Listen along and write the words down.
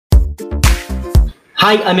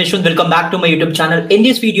Hi, I'm Yaswanth. Welcome back to my YouTube channel. In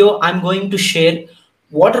this video, I'm going to share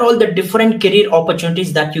what are all the different career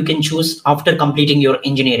opportunities that you can choose after completing your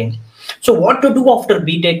engineering. So what to do after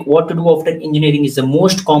BTech, what to do after engineering is the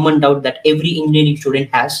most common doubt that every engineering student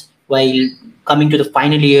has while coming to the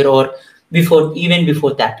final year or even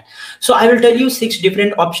before that. So I will tell you 6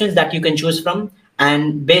 different options that you can choose from,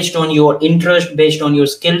 and based on your interest, based on your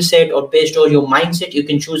skill set, or based on your mindset, you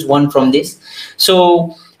can choose one from this.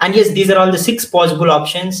 So, and yes, these are all the 6 possible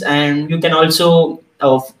options, and you can also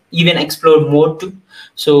even explore more too.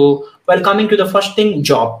 So while coming to the first thing,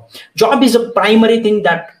 job is a primary thing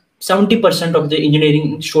that 70% of the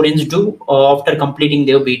engineering students do after completing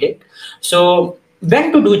their BTech. So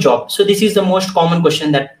when to do job? So this is the most common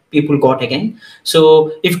question that people got again.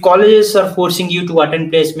 So if colleges are forcing you to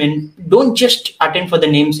attend placement, don't just attend for the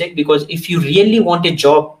namesake, because if you really want a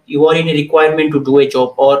job, you are in a requirement to do a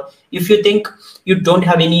job. Or if you think you don't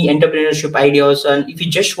have any entrepreneurship ideas, and if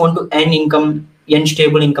you just want to earn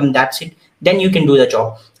stable income, that's it, then you can do the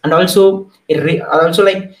job. And also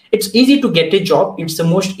like, it's easy to get a job. It's the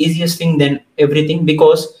most easiest thing than everything,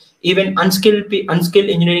 because even unskilled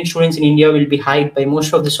engineering students in India will be hired by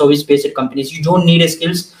most of the service-based companies. You don't need a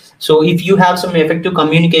skills. So if you have some effective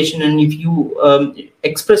communication, and if you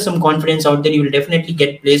express some confidence out there, you will definitely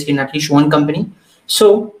get placed in at least one company.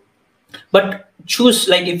 So, but choose,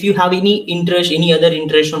 like, if you have any other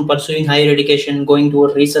interest on pursuing higher education, going to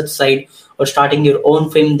a research side, or starting your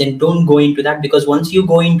own firm, then don't go into that, because once you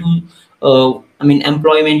go into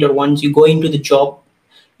employment, or once you go into the job,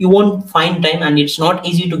 you won't find time, and it's not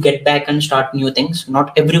easy to get back and start new things.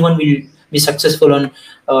 Not everyone will be successful on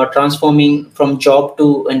transforming from job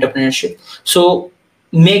to entrepreneurship. So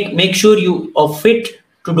make sure you are fit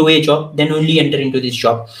to do a job, then only enter into this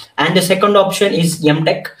job. And the second option is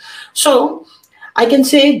M.Tech. So I can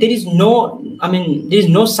say there is no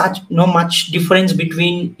much difference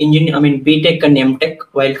between BTech and M.Tech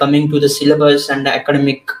while coming to the syllabus and the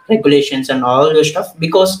academic regulations and all the stuff,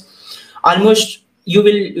 because almost you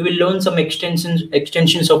will learn some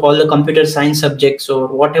extensions of all the computer science subjects, or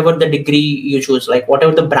whatever the degree you choose, like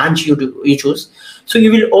whatever the branch you choose. So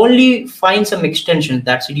you will only find some extensions.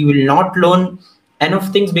 That's it. You will not learn enough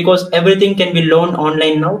things, because everything can be learned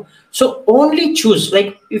online now. So only choose,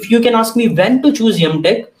 like, if you can ask me when to choose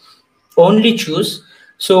M.Tech, only choose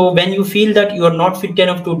so when you feel that you are not fit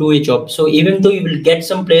enough to do a job. So even though you will get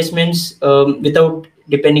some placements without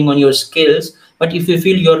depending on your skills, but if you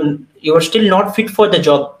feel you're still not fit for the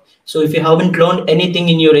job, so if you haven't learned anything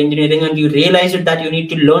in your engineering, and you realize that you need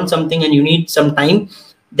to learn something and you need some time,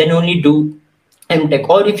 then only do M.Tech.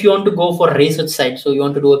 Or if you want to go for research side, so you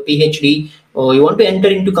want to do a PhD, or you want to enter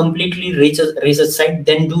into completely research side,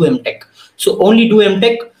 then do M.Tech. So only do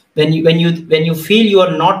M.Tech when you feel you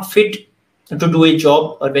are not fit to do a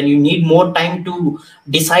job, or when you need more time to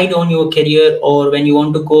decide on your career, or when you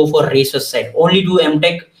want to go for research side. Only do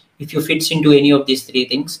M.Tech if you fits into any of these 3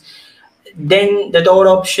 things. Then the third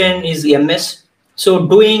option is MS. So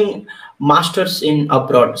doing masters in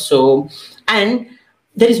abroad. So, and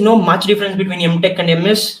there is no much difference between M.Tech and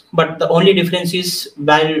MS, but the only difference is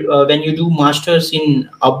when you do masters in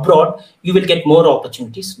abroad, you will get more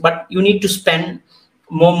opportunities, but you need to spend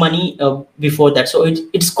more money before that. So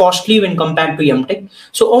it's costly when compared to M.Tech.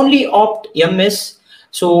 So only opt MS.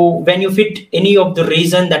 So when you fit any of the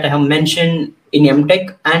reason that I have mentioned in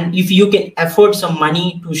M.Tech, and if you can afford some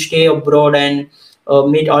money to stay abroad and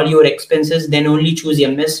meet all your expenses, then only choose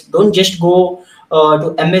MS. Don't just go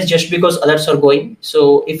to MS just because others are going.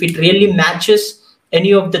 So if it really matches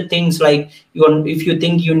any of the things, like if you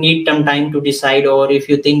think you need some time to decide, or if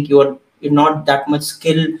you think you're not that much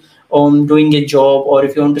skill on doing a job, or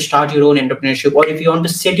if you want to start your own entrepreneurship, or if you want to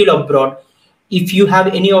settle abroad, if you have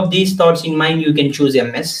any of these thoughts in mind, you can choose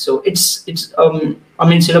MS. So it's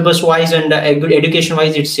syllabus wise and good education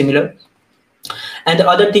wise, it's similar. And the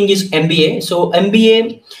other thing is MBA. So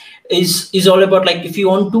MBA is all about, like, if you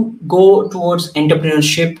want to go towards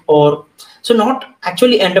entrepreneurship, or so not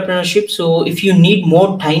actually entrepreneurship. So if you need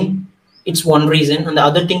more time, it's one reason. And the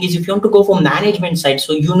other thing is, if you want to go for management side,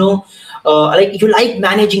 so like you like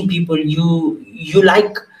managing people, you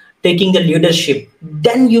like taking the leadership,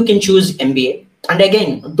 then you can choose MBA. And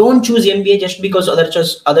again, don't choose MBA just because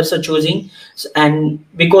others are choosing, and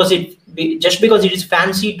just because it is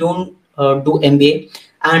fancy, don't do MBA.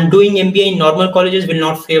 And doing MBA in normal colleges will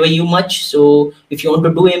not favor you much. So if you want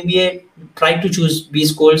to do MBA, try to choose B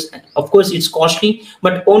schools. Of course, it's costly,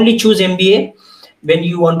 but only choose MBA when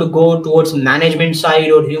you want to go towards management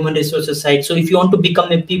side or human resources side. So if you want to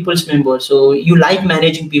become a people's member, so you like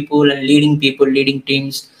managing people and leading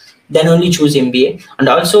teams, then only choose MBA. And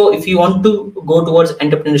also, if you want to go towards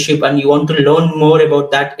entrepreneurship and you want to learn more about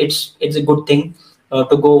that, it's a good thing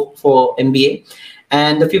to go for MBA.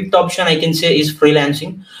 And the fifth option I can say is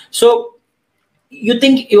freelancing. So you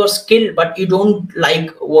think you're skilled, but you don't like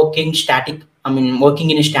working static. I mean, working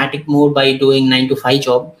in a static mode by doing 9 to 5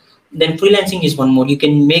 job. Then freelancing is one more. You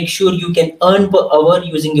can make sure you can earn per hour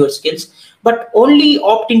using your skills, but only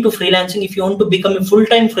opt into freelancing if you want to become a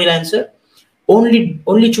full-time freelancer.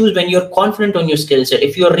 Only choose when you're confident on your skill set.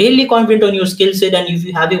 If you're really confident on your skill set and if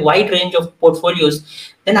you have a wide range of portfolios,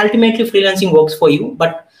 then ultimately freelancing works for you.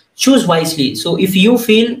 But choose wisely. So if you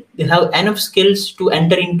feel you have enough skills to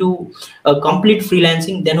enter into a complete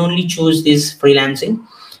freelancing, then only choose this freelancing.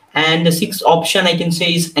 And the sixth option I can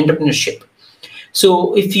say is entrepreneurship.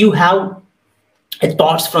 So if you have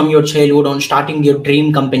thoughts from your childhood on starting your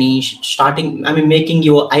dream company, making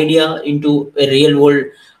your idea into a real world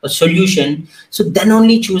solution, so then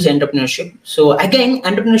only choose entrepreneurship. So again,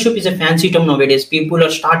 entrepreneurship is a fancy term nowadays. People are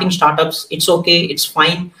starting startups. It's okay, it's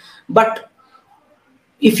fine, but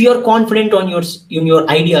if you're confident on your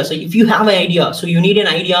idea, so if you have an idea, so you need an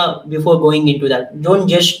idea before going into that. Don't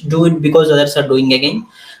just do it because others are doing again.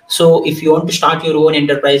 So if you want to start your own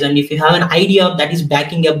enterprise and if you have an idea that is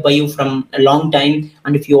backing up by you from a long time,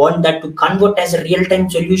 and if you want that to convert as a real-time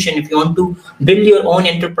solution, if you want to build your own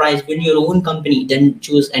enterprise, build your own company, then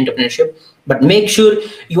choose entrepreneurship. But make sure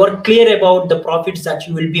you are clear about the profits that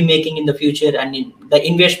you will be making in the future and in the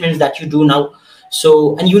investments that you do now.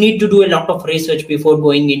 So, and you need to do a lot of research before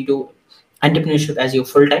going into entrepreneurship as your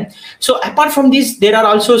full time. So apart from this, there are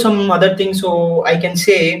also some other things. So I can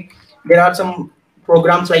say there are some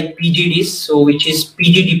programs like PGDs, so which is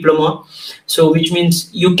PG diploma. So which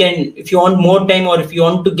means you can, if you want more time or if you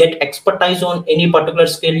want to get expertise on any particular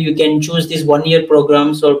skill, you can choose these 1 year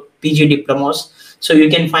programs or PG diplomas. So you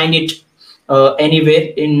can find it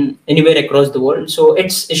anywhere across the world. So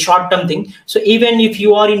it's a short-term thing. So even if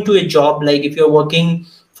you are into a job, like if you're working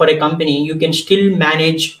for a company, you can still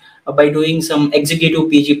manage by doing some executive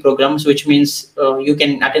PG programs, which means you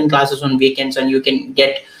can attend classes on weekends and you can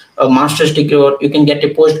get a master's degree or you can get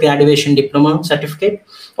a post-graduation diploma certificate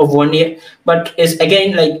of 1 year. But is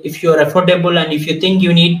again, like if you're affordable and if you think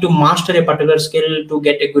you need to master a particular skill to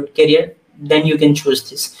get a good career, then you can choose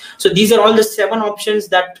this. So these are all the 7 options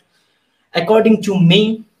that according to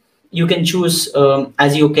me you can choose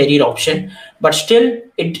as your career option. But still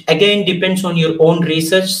it again depends on your own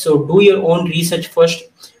research. So do your own research first.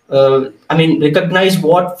 Recognize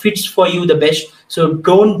what fits for you the best. So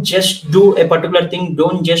don't just do a particular thing.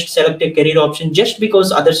 Don't just select a career option just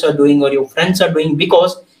because others are doing or your friends are doing,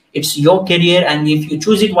 because it's your career, and if you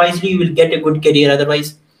choose it wisely you will get a good career.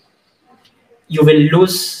 Otherwise you will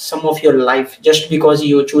lose some of your life just because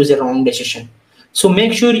you choose a wrong decision. So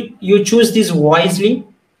make sure you choose this wisely.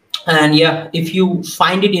 And yeah, if you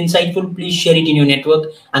find it insightful, please share it in your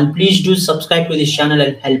network, and please do subscribe to this channel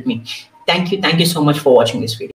and help me. Thank you so much for watching this video.